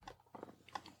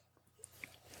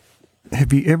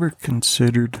Have you ever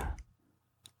considered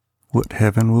what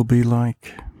heaven will be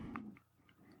like?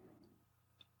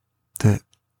 That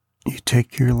you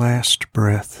take your last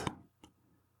breath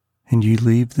and you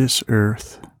leave this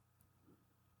earth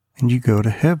and you go to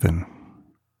heaven.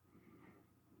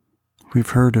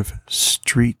 We've heard of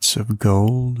streets of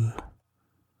gold.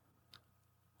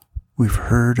 We've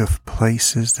heard of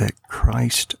places that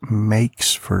Christ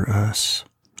makes for us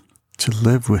to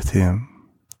live with Him.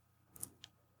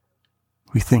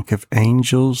 We think of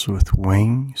angels with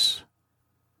wings.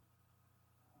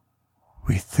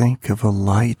 We think of a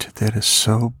light that is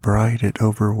so bright it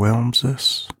overwhelms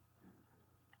us.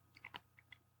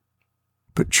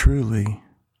 But truly,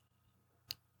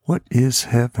 what is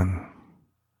heaven?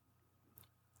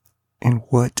 And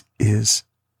what is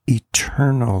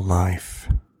eternal life?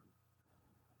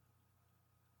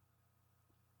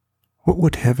 What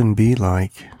would heaven be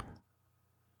like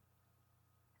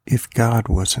if God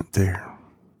wasn't there?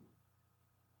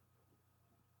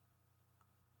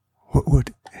 What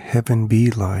would heaven be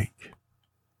like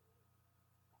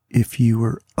if you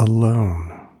were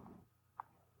alone?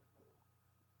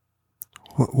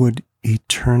 What would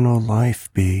eternal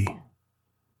life be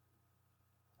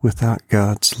without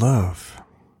God's love?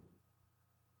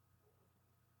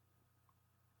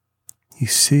 You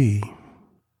see,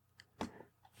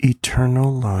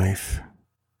 eternal life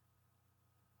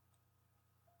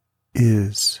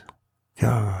is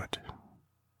God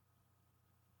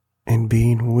and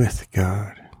being with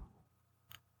God.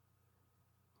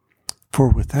 For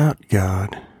without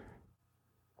God,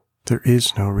 there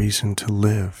is no reason to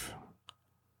live.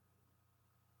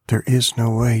 There is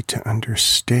no way to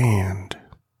understand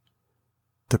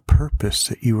the purpose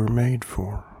that you were made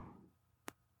for.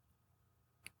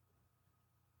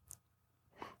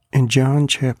 In John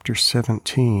chapter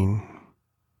 17,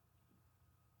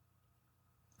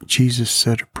 Jesus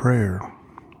said a prayer,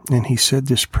 and He said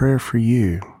this prayer for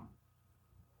you.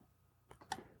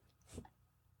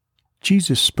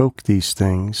 Jesus spoke these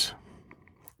things,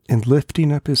 and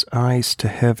lifting up His eyes to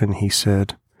heaven, He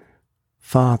said,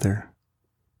 Father,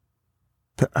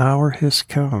 the hour has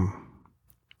come.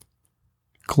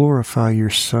 Glorify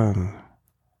your Son,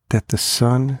 that the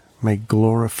Son may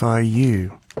glorify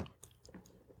you,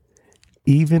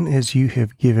 even as you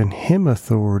have given Him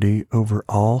authority over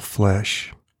all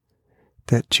flesh,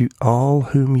 that to all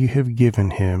whom you have given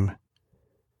Him,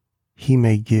 He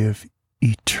may give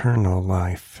eternal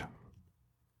life.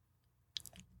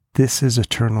 This is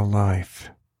eternal life,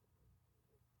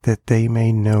 that they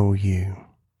may know you,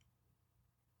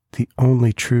 the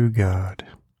only true God,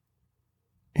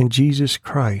 and Jesus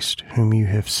Christ whom you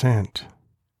have sent.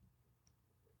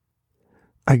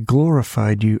 I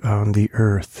glorified you on the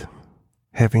earth,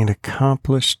 having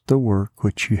accomplished the work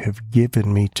which you have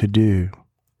given me to do.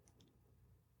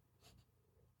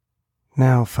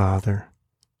 Now, Father,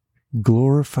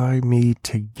 glorify me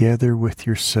together with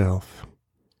yourself,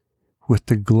 with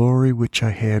the glory which I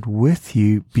had with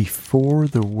you before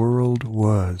the world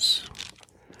was.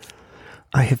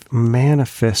 I have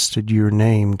manifested your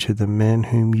name to the men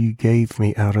whom you gave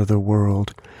me out of the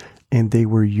world, and they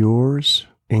were yours,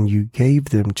 and you gave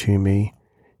them to me,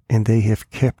 and they have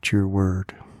kept your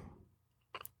word.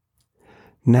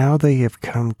 Now they have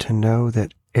come to know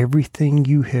that everything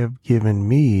you have given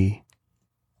me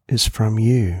is from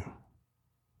you.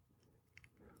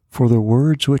 For the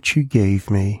words which you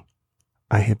gave me,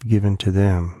 I have given to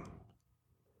them,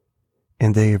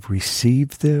 and they have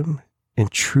received them and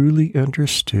truly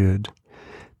understood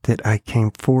that I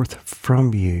came forth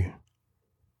from you,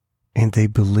 and they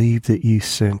believe that you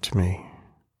sent me.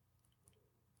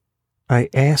 I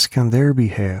ask on their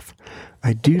behalf.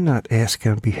 I do not ask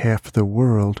on behalf of the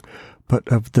world, but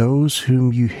of those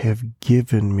whom you have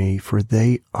given me, for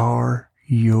they are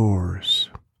yours.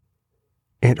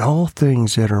 And all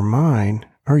things that are mine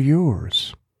are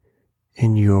yours,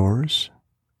 and yours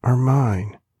are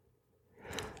mine,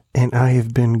 and I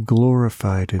have been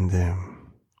glorified in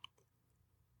them.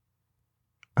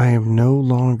 I am no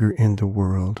longer in the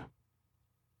world,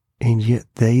 and yet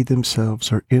they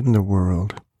themselves are in the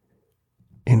world,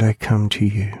 and I come to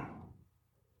you.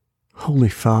 Holy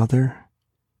Father,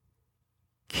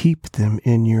 keep them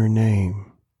in your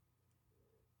name,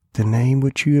 the name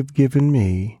which you have given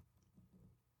me,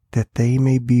 that they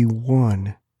may be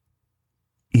one,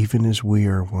 even as we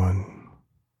are one.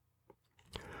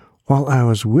 While I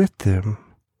was with them,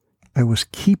 I was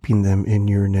keeping them in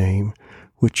your name,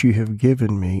 which you have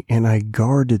given me, and I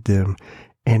guarded them,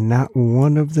 and not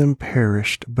one of them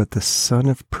perished, but the son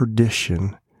of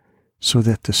perdition, so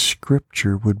that the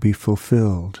scripture would be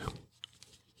fulfilled.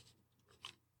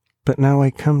 But now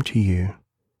I come to you,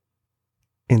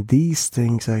 And these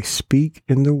things I speak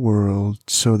in the world,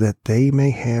 so that they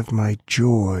may have my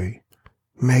joy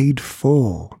made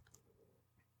full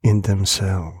in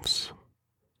themselves.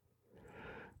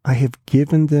 I have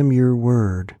given them your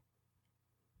word,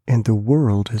 and the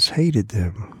world has hated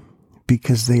them,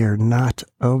 because they are not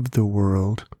of the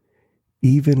world,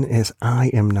 even as I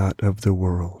am not of the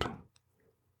world.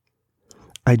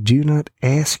 I do not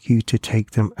ask you to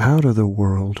take them out of the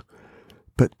world,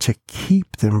 but to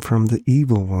keep them from the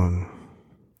evil one.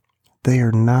 They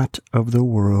are not of the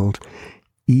world,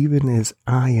 even as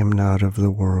I am not of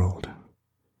the world.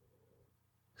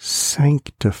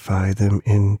 Sanctify them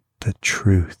in the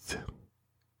truth.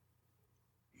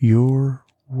 Your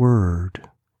word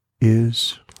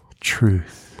is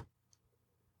truth.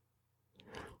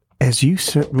 As you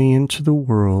sent me into the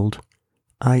world,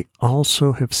 I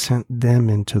also have sent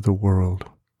them into the world.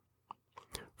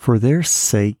 For their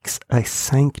sakes I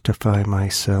sanctify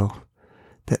myself,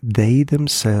 that they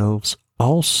themselves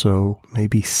also may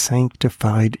be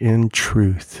sanctified in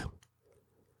truth.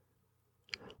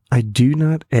 I do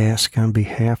not ask on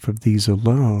behalf of these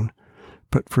alone,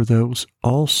 but for those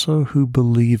also who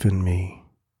believe in me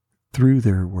through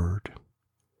their word,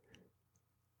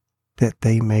 that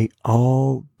they may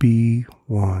all be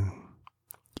one,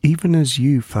 even as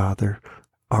you, Father,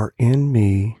 are in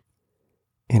me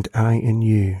and I in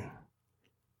you,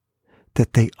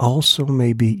 that they also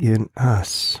may be in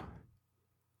us,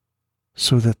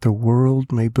 so that the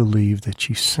world may believe that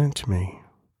you sent me.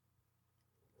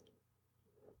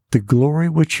 The glory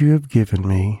which you have given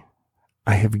me,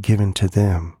 I have given to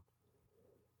them,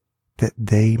 that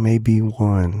they may be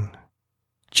one,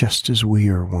 just as we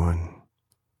are one.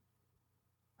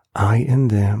 I in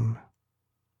them,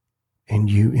 and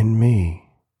you in me,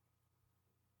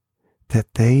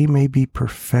 that they may be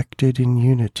perfected in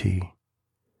unity,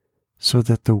 so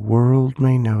that the world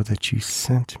may know that you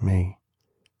sent me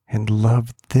and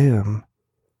loved them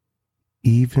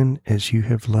even as you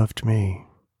have loved me.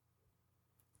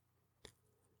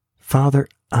 Father,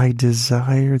 I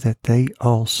desire that they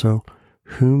also,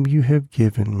 whom you have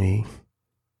given me,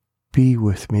 be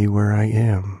with me where I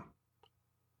am,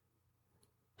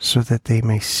 so that they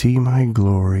may see my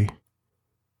glory,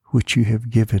 which you have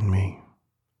given me.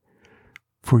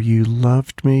 For you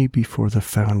loved me before the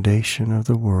foundation of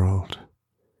the world.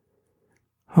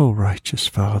 O righteous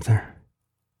Father,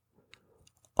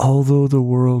 although the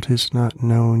world has not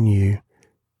known you,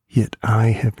 yet I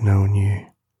have known you,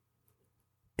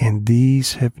 and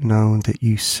these have known that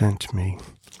you sent me,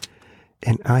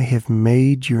 and I have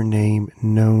made your name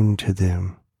known to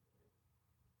them,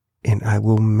 and I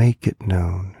will make it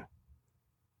known,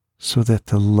 so that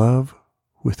the love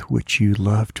with which you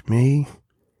loved me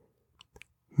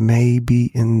may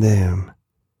be in them,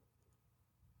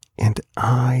 and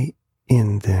I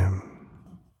in them.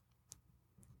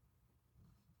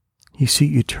 You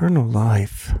see, eternal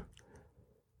life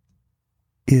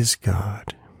is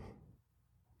God,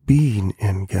 being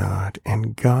in God,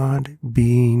 and God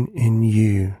being in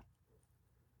you.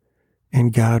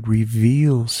 And God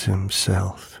reveals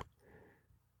himself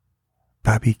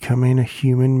by becoming a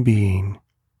human being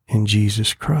in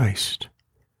Jesus Christ,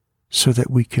 so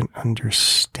that we can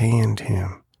understand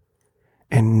him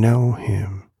and know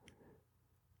him,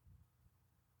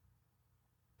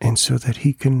 and so that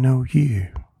he can know you.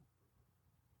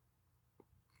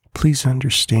 Please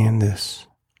understand this.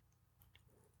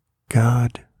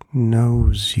 God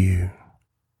knows you,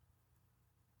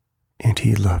 and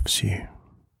he loves you.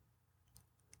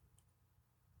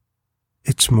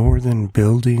 It's more than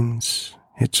buildings.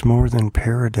 It's more than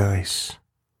paradise.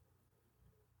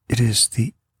 It is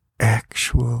the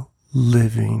actual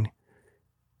living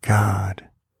God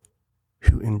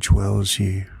who indwells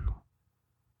you.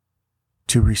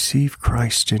 To receive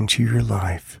Christ into your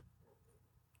life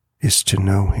is to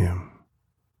know him,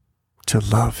 to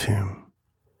love him,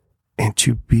 and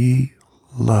to be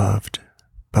loved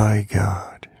by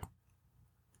God.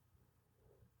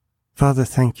 Father,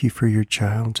 thank you for your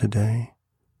child today.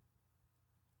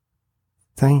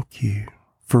 Thank you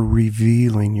for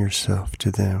revealing yourself to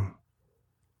them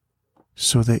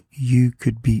so that you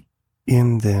could be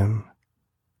in them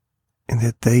and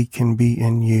that they can be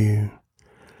in you.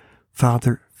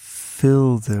 Father,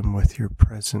 fill them with your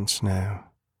presence now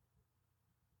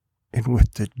and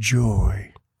with the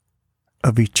joy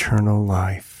of eternal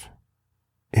life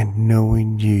and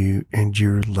knowing you and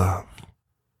your love.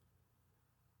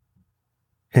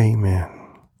 Amen.